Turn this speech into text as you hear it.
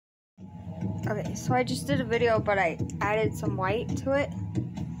Okay, so I just did a video, but I added some white to it.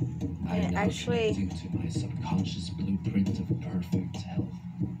 And it actually to my subconscious blueprint of perfect health.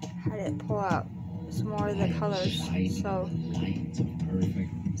 Had it pull out some more of the colors. So Light of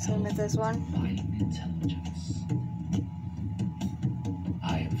perfect same with this one. divine intelligence.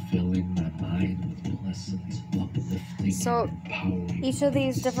 I am filling my mind with pleasant, uplifting, so and empowering each of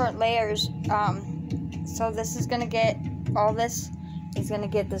these different layers, so this is gonna get, all this is gonna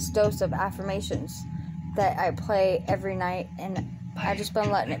get this dose of affirmations that I play every night, and I've just been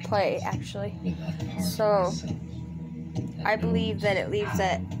letting it play actually. So I believe that it leaves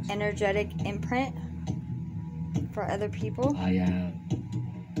that energetic imprint for other people. I am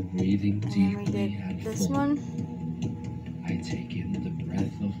breathing And then we deeply did and this fully. one. I take in the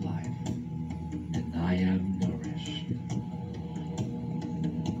breath of life, and I am nourished.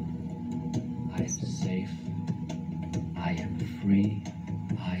 I am safe. I am free.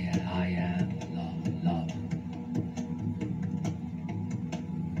 I am love.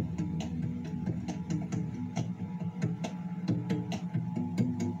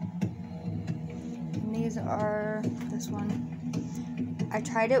 And these are, this one, I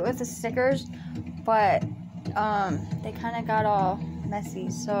tried it with the stickers, but they kind of got all messy,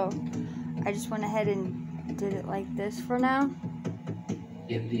 so I just went ahead and did it like this for now.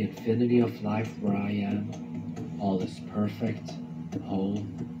 In the infinity of life where I am, all is perfect, whole,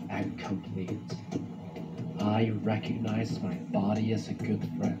 and complete. I recognize my body as a good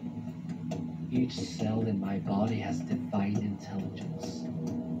friend. Each cell in my body has divine intelligence.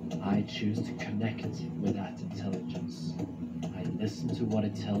 I choose to connect with that intelligence. I listen to what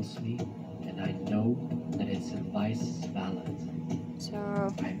it tells me, and I know that its advice is valid. So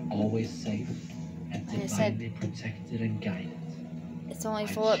I'm always safe and like I said, divinely protected and guided. it's only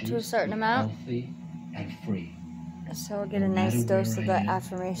full up to a certain amount, Healthy and free. so we'll get a nice dose of the Who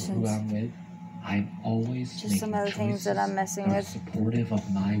affirmations. I'm with, I'm always Just some other things that I'm messing that are with. supportive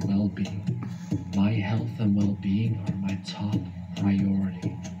of my well-being. My health and well-being are my top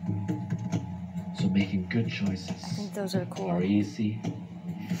priority. So making good choices I think those are cool. are easy,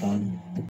 fun,